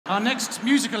Our next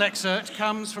musical excerpt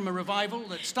comes from a revival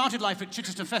that started life at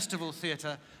Chichester Festival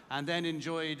Theatre and then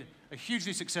enjoyed a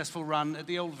hugely successful run at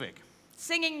the Old Vic.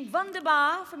 Singing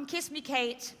Wunderbar from Kiss Me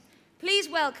Kate, please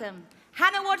welcome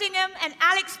Hannah Waddingham and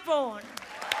Alex Bourne.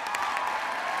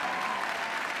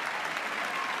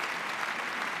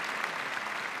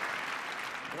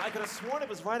 And I could have sworn it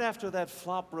was right after that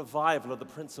flop revival of The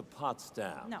Prince of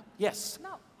Potsdam. No. Yes.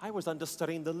 No. I was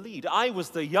understudying the lead. I was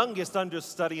the youngest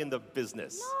understudy in the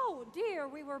business. No, dear,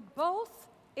 we were both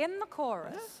in the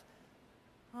chorus.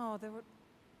 Huh? Oh,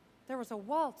 there was a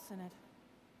waltz in it.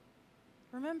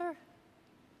 Remember?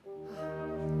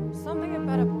 Something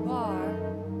about a bar.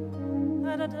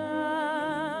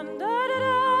 Da-da-da,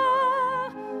 da-da-da,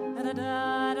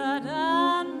 da-da-da,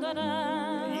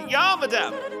 da-da-da. Yeah,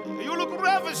 madame. You look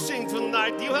ravishing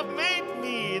tonight. You have made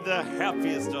me the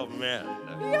happiest of men.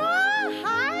 Your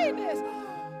Highness!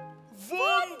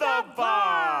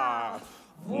 Wunderbar!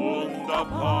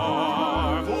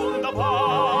 Wunderbar!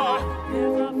 Wunderbar!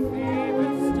 There's a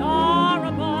favorite star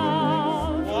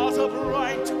above. Was a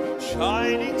bright,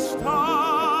 shining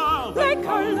star. Like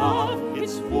our love,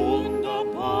 it's wunderbar.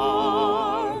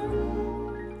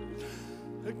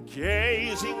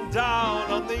 Gazing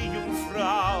down on the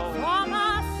Jungfrau. From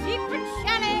our secret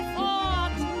chalet for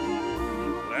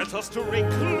two. Let us drink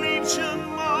Liebchen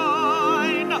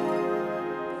mine.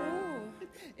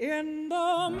 In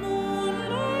the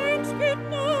moonlight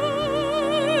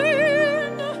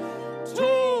benign, To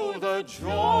the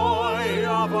joy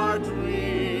of our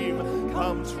dream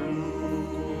come true.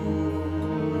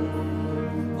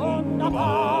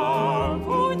 Wunderbar,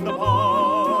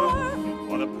 wunderbar.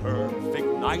 What a perfect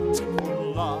night for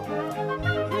love.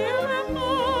 here am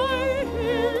I,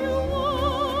 here you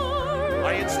are.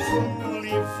 Why, it's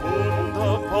truly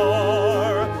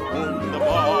wunderbar,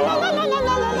 wunderbar,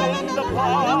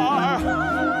 wunderbar.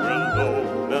 We're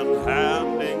alone and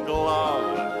hand in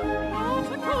glove. Not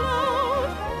a cloud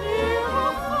near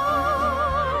or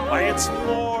far. Why, it's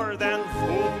more than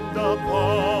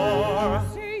wunderbar.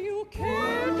 Say you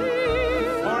care,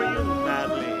 dear. For you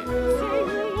madly, Say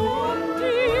you love,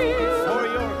 dear. for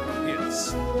your kiss,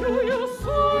 Do you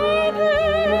sigh,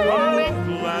 dear? darling,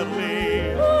 gladly.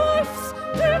 Life's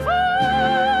divine,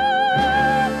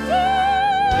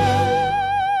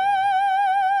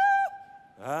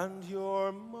 And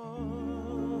you're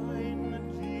mine,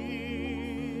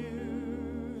 dear.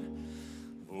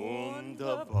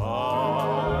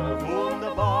 Wunderbar,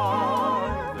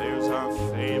 wunderbar. There's our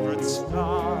favorite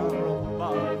star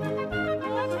above.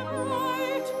 That's a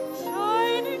bright,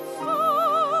 shining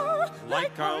star.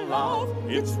 Like our love,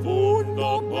 it's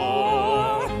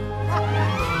wunderbar.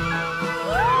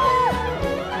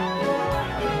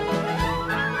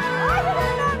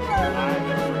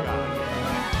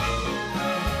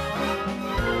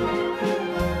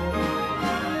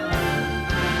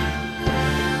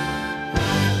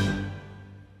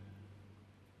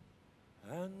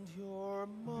 And you're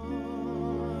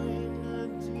mine,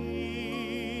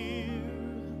 dear.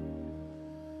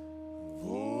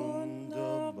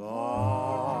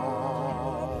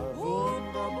 Wunderbar,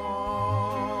 wunderbar.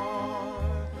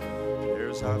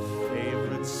 There's our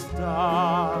favorite star.